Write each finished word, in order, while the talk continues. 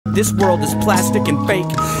This world is plastic and fake,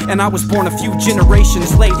 and I was born a few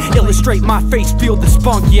generations late. Illustrate my face, feel the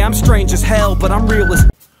spunk. Yeah, I'm strange as hell, but I'm real as...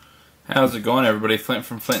 How's it going, everybody? Flint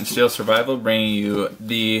from Flint and Steel Survival, bringing you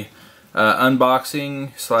the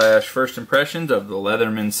unboxing slash first impressions of the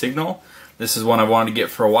Leatherman Signal. This is one I wanted to get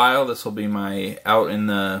for a while. This will be my out in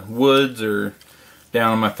the woods or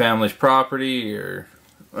down on my family's property, or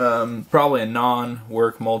probably a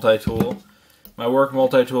non-work multi-tool. My work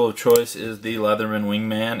multi-tool of choice is the Leatherman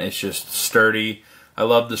Wingman. It's just sturdy. I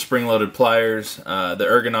love the spring-loaded pliers. The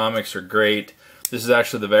ergonomics are great. This is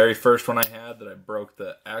actually the very first one I had that I broke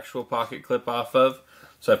the actual pocket clip off of.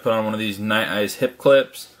 So I put on one of these Night Eyes hip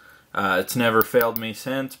clips. It's never failed me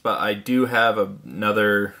since, but I do have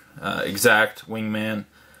another exact Wingman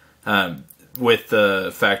with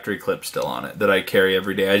the factory clip still on it that I carry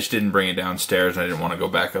every day. I just didn't bring it downstairs. I didn't want to go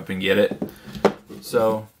back up and get it.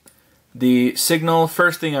 So the Signal,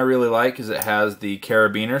 first thing I really like is it has the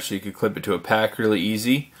carabiner, so you can clip it to a pack really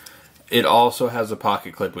easy. It also has a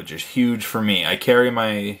pocket clip, which is huge for me. I carry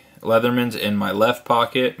my Leathermans in my left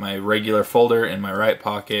pocket, my regular folder in my right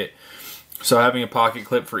pocket. So having a pocket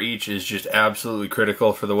clip for each is just absolutely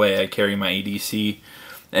critical for the way I carry my EDC.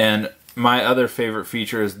 And my other favorite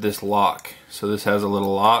feature is this lock. So this has a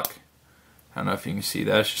little lock. I don't know if you can see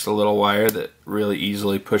that. It's just a little wire that really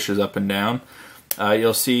easily pushes up and down.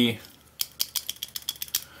 You'll see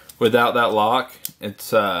without that lock,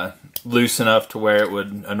 it's loose enough to where it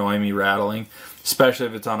would annoy me rattling, especially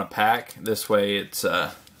if it's on a pack. This way it's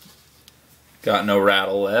got no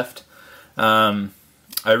rattle left. I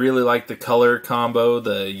really like the color combo,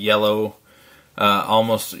 the yellow,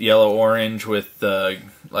 almost yellow-orange with the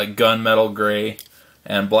like gunmetal gray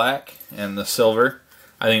and black and the silver.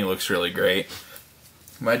 I think it looks really great.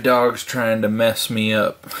 My dog's trying to mess me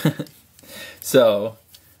up. So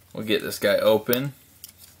we'll get this guy open.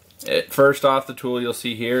 First off, the tool you'll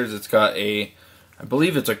see here is it's got a, I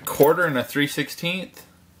believe it's a 1/4 and a 3/16.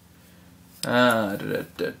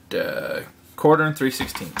 1/4 and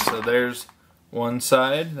 3/16. So there's one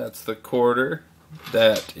side, that's the 1/4,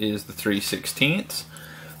 that is the 3/16.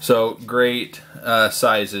 So great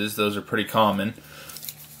sizes, those are pretty common.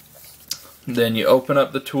 Then you open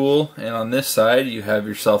up the tool, and on this side you have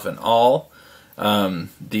yourself an awl,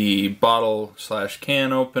 the bottle slash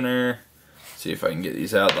can opener. See if I can get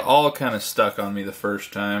these out. The awl kind of stuck on me the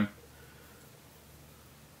first time.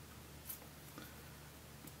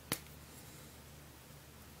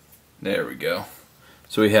 There we go.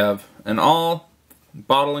 So we have an awl,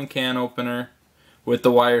 bottle and can opener with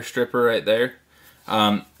the wire stripper right there.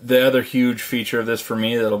 The other huge feature of this for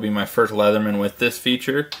me, that'll be my first Leatherman with this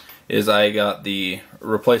feature, is I got the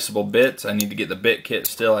replaceable bits. I need to get the bit kit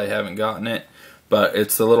still. I haven't gotten it. But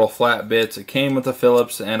it's the little flat bits. It came with a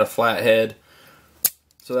Phillips and a flathead.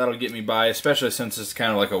 So that'll get me by, especially since it's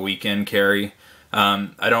kind of like a weekend carry.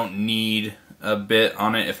 I don't need a bit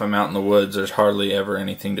on it if I'm out in the woods. There's hardly ever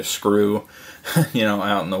anything to screw, you know,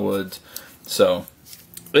 out in the woods. So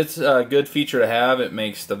it's a good feature to have. It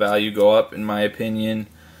makes the value go up, in my opinion.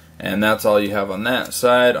 And that's all you have on that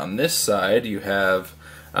side. On this side, you have,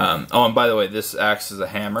 oh, and by the way, this acts as a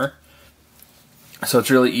hammer. So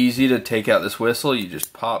it's really easy to take out this whistle. You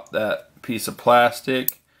just pop that piece of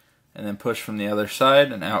plastic and then push from the other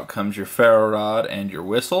side, and out comes your ferro rod and your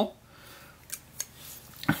whistle.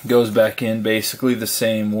 Goes back in basically the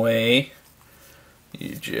same way.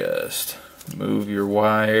 You just move your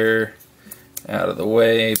wire out of the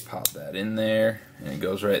way, pop that in there, and it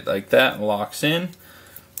goes right like that and locks in.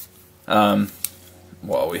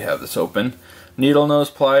 While we have this open, needle nose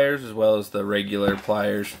pliers as well as the regular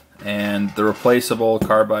pliers and the replaceable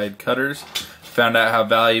carbide cutters. Found out how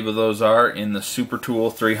valuable those are in the Super Tool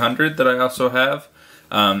 300 that I also have.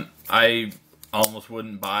 I almost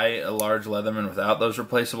wouldn't buy a large Leatherman without those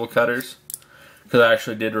replaceable cutters, because I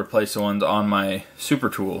actually did replace the ones on my Super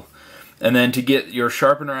Tool. And then to get your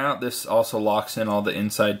sharpener out, this also locks in all the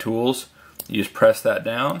inside tools. You just press that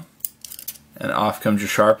down and off comes your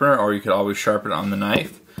sharpener, or you could always sharpen it on the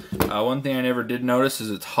knife. One thing I never did notice is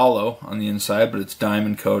it's hollow on the inside, but it's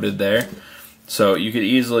diamond coated there. So you could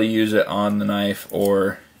easily use it on the knife,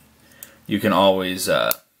 or you can always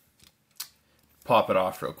pop it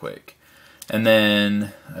off real quick. And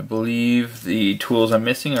then I believe the tools I'm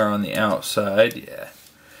missing are on the outside. Yeah.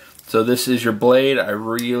 So this is your blade. I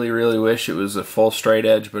really wish it was a full straight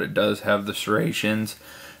edge, but it does have the serrations.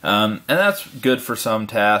 And that's good for some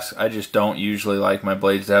tasks. I just don't usually like my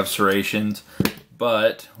blades to have serrations.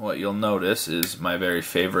 But what you'll notice is my very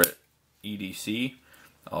favorite EDC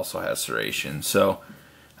also has serrations. So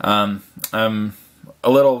I'm a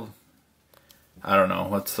little, I don't know,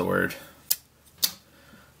 what's the word?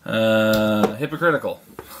 Hypocritical.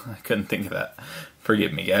 I couldn't think of that.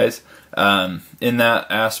 Forgive me, guys. In that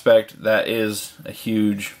aspect, that is a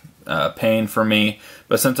huge pain for me.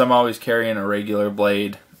 But since I'm always carrying a regular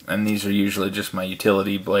blade, and these are usually just my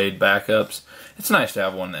utility blade backups, it's nice to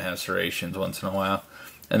have one that has serrations once in a while.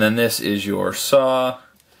 And then this is your saw.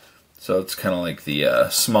 So it's kind of like the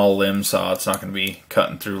small limb saw. It's not going to be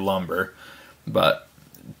cutting through lumber. But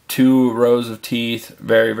 2 rows of teeth,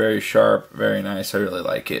 very, very sharp, very nice. I really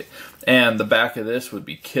like it. And the back of this would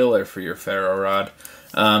be killer for your ferro rod.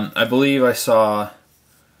 I believe I saw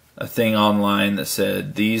a thing online that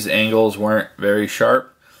said these angles weren't very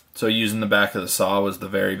sharp, so using the back of the saw was the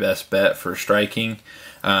very best bet for striking.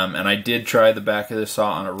 And I did try the back of the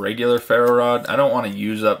saw on a regular ferro rod. I don't want to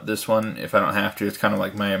use up this one if I don't have to. It's kind of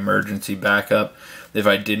like my emergency backup if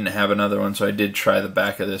I didn't have another one. So I did try the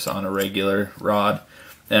back of this on a regular rod,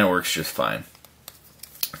 and it works just fine.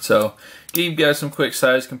 So give you guys some quick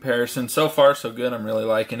size comparison. So far so good. I'm really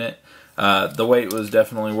liking it. The weight was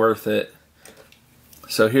definitely worth it.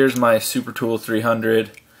 So here's my Super Tool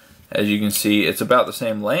 300. As you can see, it's about the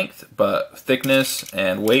same length, but thickness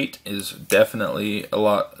and weight is definitely a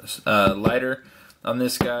lot lighter on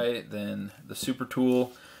this guy than the Super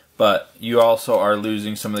Tool. But you also are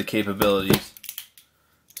losing some of the capabilities,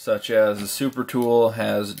 such as the Super Tool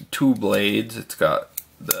has 2 blades. It's got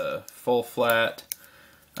the full flat,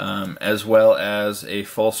 as well as a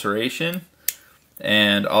full serration.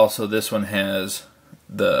 And also this one has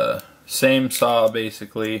the same saw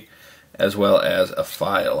basically, as well as a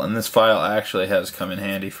file. And this file actually has come in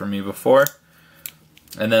handy for me before.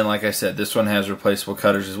 And then, like I said, this one has replaceable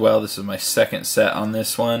cutters as well. This is my second set on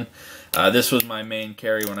this one. This was my main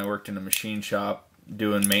carry when I worked in a machine shop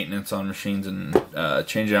doing maintenance on machines and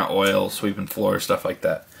changing out oil, sweeping floors, stuff like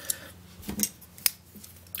that.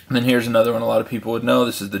 And then here's another one a lot of people would know.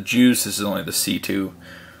 This is the Juice. This is only the C2.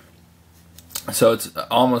 So it's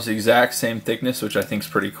almost the exact same thickness, which I think is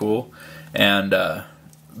pretty cool. And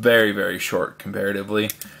very, very short comparatively.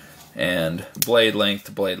 And blade length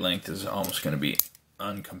to blade length is almost going to be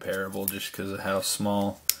uncomparable just because of how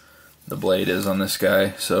small the blade is on this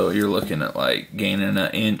guy. So you're looking at like gaining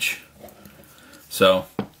an inch. So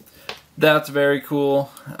that's very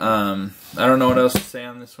cool. I don't know what else to say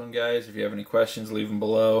on this one, guys. If you have any questions, leave them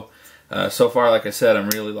below. So far, like I said, I'm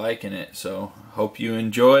really liking it. So hope you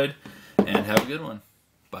enjoyed, and have a good one.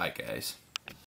 Bye, guys.